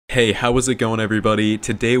Hey, how is it going everybody?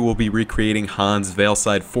 Today we'll be recreating Han's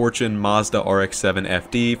Veilside Fortune Mazda RX-7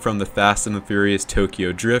 FD from the Fast and the Furious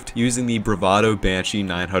Tokyo Drift using the Bravado Banshee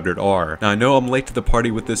 900R. Now I know I'm late to the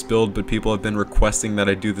party with this build, but people have been requesting that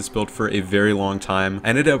I do this build for a very long time. I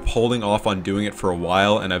ended up holding off on doing it for a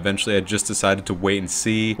while, and eventually I just decided to wait and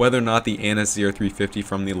see whether or not the NS0350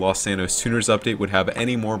 from the Los Santos Tuners update would have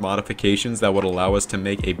any more modifications that would allow us to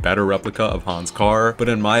make a better replica of Han's car. But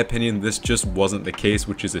in my opinion, this just wasn't the case,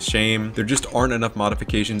 which is a shame. There just aren't enough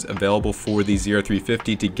modifications available for the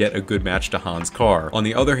 0350 to get a good match to Han's car. On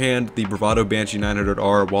the other hand, the Bravado Banshee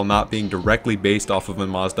 900R, while not being directly based off of a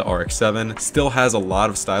Mazda RX-7, still has a lot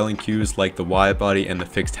of styling cues like the wide body and the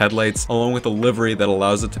fixed headlights, along with a livery that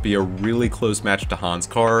allows it to be a really close match to Han's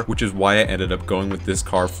car, which is why I ended up going with this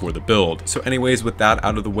car for the build. So anyways, with that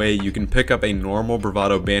out of the way, you can pick up a normal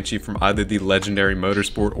Bravado Banshee from either the Legendary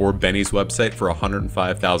Motorsport or Benny's website for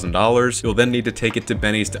 $105,000. You'll then need to take it to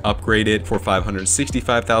Benny's to upgrade it for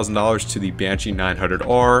 $565,000 to the Banshee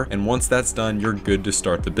 900R, and once that's done, you're good to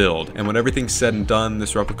start the build. And when everything's said and done,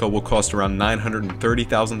 this replica will cost around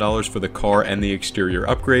 $930,000 for the car and the exterior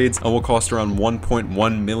upgrades, and will cost around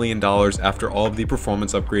 $1.1 million after all of the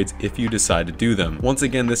performance upgrades if you decide to do them. Once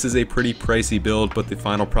again, this is a pretty pricey build, but the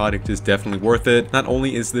final product is definitely worth it. Not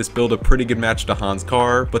only is this build a pretty good match to Han's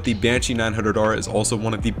car, but the Banshee 900R is also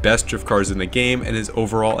one of the best drift cars in the game and is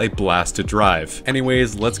overall a blast to drive.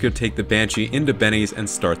 Anyways, let's go take the Banshee into Benny's and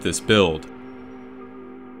start this build.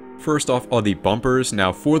 First off are the bumpers.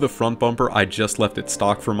 Now for the front bumper, I just left it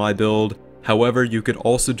stock for my build. However, you could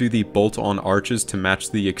also do the bolt-on arches to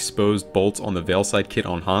match the exposed bolts on the Veilside kit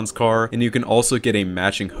on Han's car, and you can also get a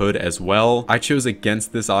matching hood as well. I chose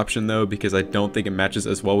against this option though because I don't think it matches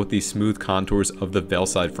as well with the smooth contours of the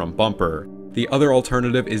Veilside front bumper. The other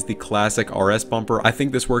alternative is the classic RS bumper. I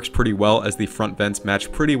think this works pretty well as the front vents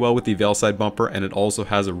match pretty well with the Veilside bumper, and it also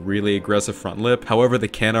has a really aggressive front lip. However, the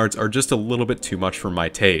canards are just a little bit too much for my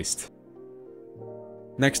taste.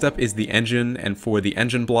 Next up is the engine, and for the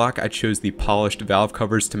engine block, I chose the polished valve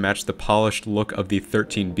covers to match the polished look of the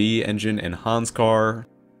 13B engine in Han's car.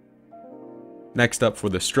 Next up for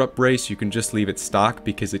the strut brace, you can just leave it stock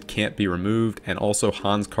because it can't be removed, and also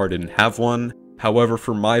Han's car didn't have one. However,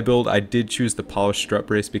 for my build, I did choose the polished strut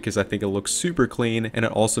brace because I think it looks super clean, and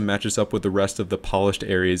it also matches up with the rest of the polished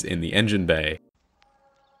areas in the engine bay.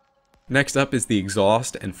 Next up is the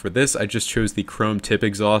exhaust, and for this I just chose the chrome tip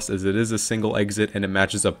exhaust as it is a single exit and it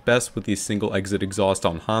matches up best with the single exit exhaust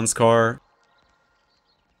on Han's car.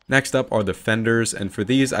 Next up are the fenders, and for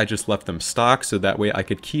these I just left them stock so that way I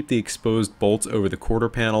could keep the exposed bolts over the quarter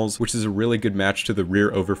panels, which is a really good match to the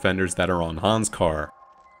rear over fenders that are on Han's car.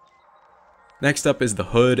 Next up is the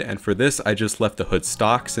hood, and for this I just left the hood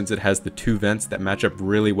stock since it has the two vents that match up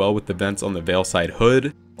really well with the vents on the Veilside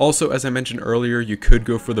hood. Also, as I mentioned earlier, you could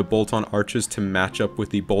go for the bolt-on arches to match up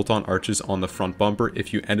with the bolt-on arches on the front bumper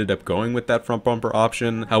if you ended up going with that front bumper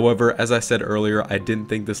option. However, as I said earlier, I didn't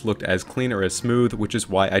think this looked as clean or as smooth, which is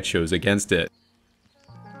why I chose against it.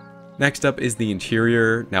 Next up is the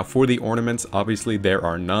interior. Now for the ornaments, obviously there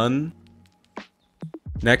are none.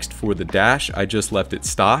 Next for the dash, I just left it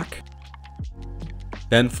stock.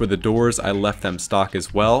 Then for the doors, I left them stock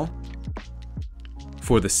as well.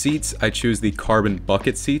 For the seats, I chose the carbon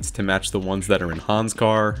bucket seats to match the ones that are in Han's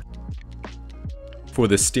car. For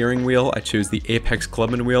the steering wheel, I chose the Apex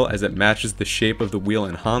Clubman wheel as it matches the shape of the wheel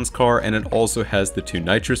in Han's car, and it also has the two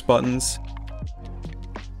nitrous buttons.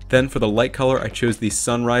 Then for the light color, I chose the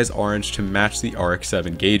Sunrise Orange to match the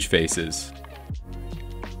RX-7 gauge faces.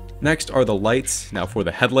 Next are the lights. Now for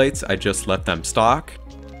the headlights, I just left them stock.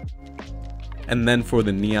 And then for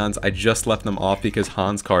the neons, I just left them off because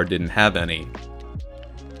Han's car didn't have any.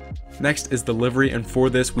 Next is the livery, and for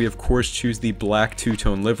this we of course choose the black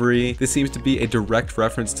two-tone livery. This seems to be a direct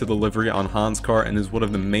reference to the livery on Han's car and is one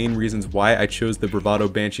of the main reasons why I chose the Bravado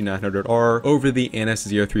Banshee 900R over the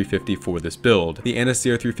NS0350 for this build. The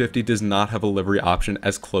NS0350 does not have a livery option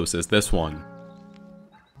as close as this one.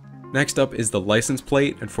 Next up is the license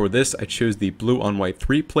plate, and for this I chose the blue on white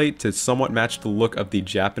 3 plate to somewhat match the look of the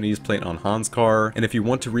Japanese plate on Han's car, and if you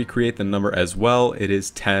want to recreate the number as well, it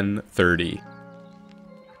is 1030.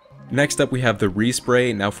 Next up we have the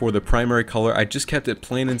respray. Now for the primary color, I just kept it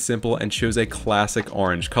plain and simple and chose a classic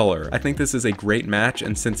orange color. I think this is a great match,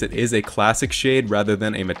 and since it is a classic shade rather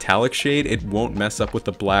than a metallic shade, it won't mess up with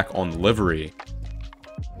the black on the livery.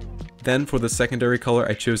 Then for the secondary color,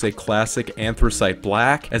 I chose a classic anthracite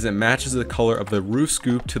black as it matches the color of the roof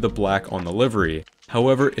scoop to the black on the livery.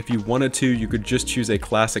 However, if you wanted to, you could just choose a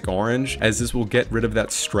classic orange, as this will get rid of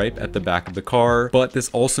that stripe at the back of the car, but this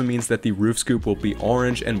also means that the roof scoop will be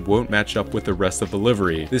orange and won't match up with the rest of the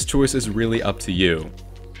livery. This choice is really up to you.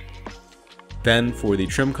 Then for the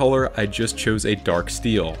trim color, I just chose a dark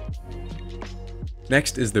steel.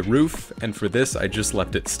 Next is the roof, and for this I just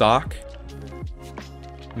left it stock.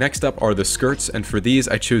 Next up are the skirts, and for these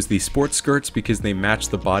I chose the sports skirts because they match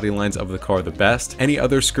the body lines of the car the best. Any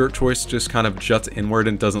other skirt choice just kind of juts inward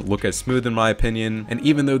and doesn't look as smooth in my opinion, and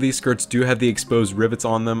even though these skirts do have the exposed rivets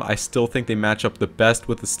on them, I still think they match up the best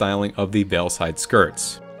with the styling of the Veilside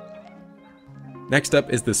skirts. Next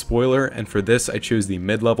up is the spoiler, and for this I chose the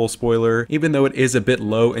mid-level spoiler. Even though it is a bit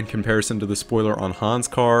low in comparison to the spoiler on Han's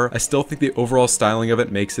car, I still think the overall styling of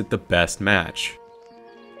it makes it the best match.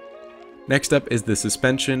 Next up is the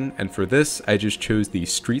suspension, and for this I just chose the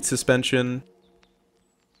street suspension.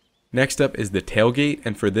 Next up is the tailgate,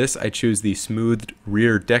 and for this I chose the smoothed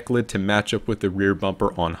rear deck lid to match up with the rear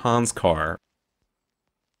bumper on Han's car.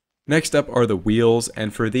 Next up are the wheels,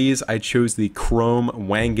 and for these I chose the chrome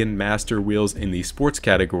Wangen Master wheels in the sports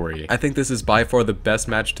category. I think this is by far the best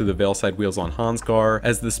match to the Veilside wheels on Han's car,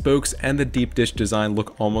 as the spokes and the deep dish design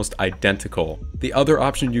look almost identical. The other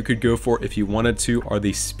option you could go for if you wanted to are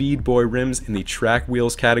the Speed Boy rims in the track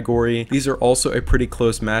wheels category. These are also a pretty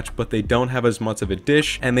close match, but they don't have as much of a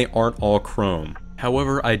dish and they aren't all chrome.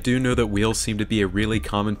 However, I do know that wheels seem to be a really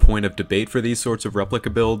common point of debate for these sorts of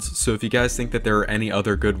replica builds, so if you guys think that there are any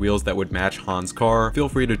other good wheels that would match Han's car, feel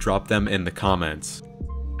free to drop them in the comments.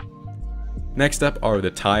 Next up are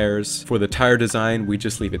the tires. For the tire design, we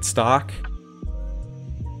just leave it stock.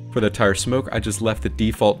 For the tire smoke, I just left the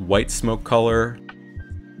default white smoke color.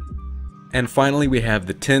 And finally we have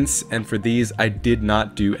the tints, and for these I did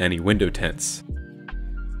not do any window tints.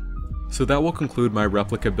 So that will conclude my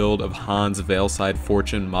replica build of Han's Veilside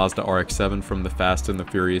Fortune Mazda RX-7 from the Fast and the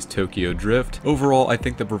Furious Tokyo Drift. Overall, I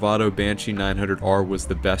think the Bravado Banshee 900R was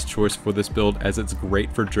the best choice for this build, as it's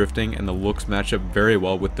great for drifting and the looks match up very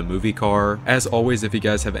well with the movie car. As always, if you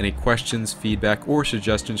guys have any questions, feedback, or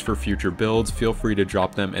suggestions for future builds, feel free to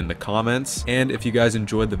drop them in the comments. And if you guys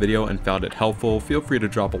enjoyed the video and found it helpful, feel free to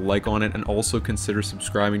drop a like on it and also consider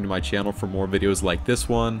subscribing to my channel for more videos like this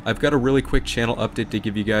one. I've got a really quick channel update to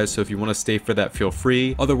give you guys, so if you want to stay for that, feel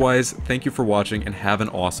free. Otherwise, thank you for watching and have an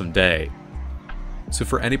awesome day. So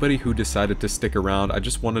for anybody who decided to stick around, I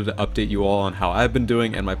just wanted to update you all on how I've been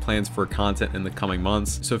doing and my plans for content in the coming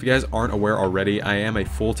months. So if you guys aren't aware already, I am a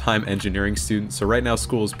full-time engineering student, so right now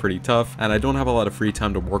school is pretty tough and I don't have a lot of free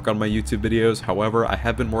time to work on my YouTube videos. However, I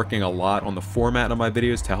have been working a lot on the format of my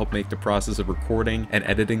videos to help make the process of recording and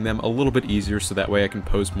editing them a little bit easier, so that way I can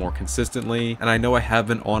post more consistently. And I know I have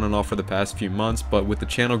been on and off for the past few months, but with the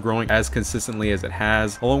channel growing as consistently as it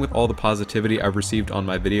has, along with all the positivity I've received on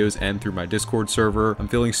my videos and through my Discord server, I'm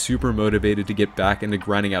feeling super motivated to get back into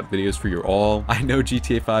grinding out videos for you all. I know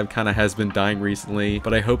GTA 5 kind of has been dying recently,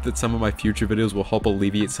 but I hope that some of my future videos will help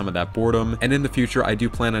alleviate some of that boredom. And in the future, I do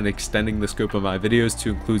plan on extending the scope of my videos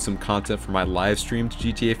to include some content from my live streamed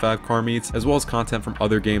GTA 5 car meets, as well as content from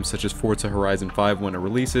other games such as Forza Horizon 5 when it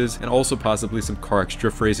releases, and also possibly some car X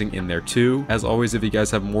drift racing in there too. As always, if you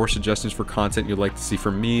guys have more suggestions for content you'd like to see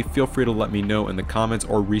from me, feel free to let me know in the comments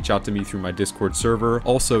or reach out to me through my Discord server.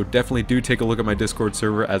 Also, definitely do take a look at my Discord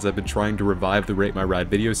server, as I've been trying to revive the Rate My Ride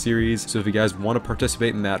video series, so if you guys want to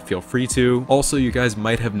participate in that, feel free to. Also, you guys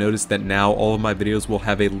might have noticed that now all of my videos will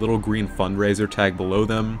have a little green fundraiser tag below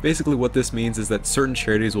them. Basically what this means is that certain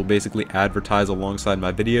charities will basically advertise alongside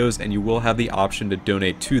my videos, and you will have the option to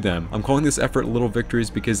donate to them. I'm calling this effort Little Victories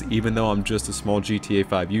because even though I'm just a small GTA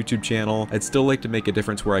 5 YouTube channel, I'd still like to make a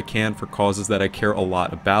difference where I can for causes that I care a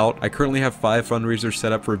lot about. I currently have 5 fundraisers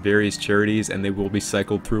set up for various charities, and they will be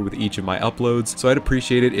cycled through with each of my uploads, so I'd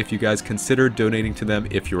appreciate it if you guys consider donating to them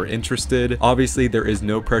if you're interested. Obviously, there is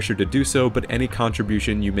no pressure to do so, but any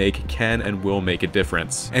contribution you make can and will make a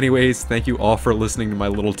difference. Anyways, thank you all for listening to my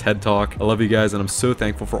little TED Talk. I love you guys and I'm so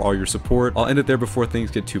thankful for all your support. I'll end it there before things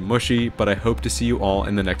get too mushy, but I hope to see you all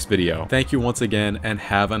in the next video. Thank you once again and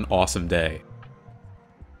have an awesome day.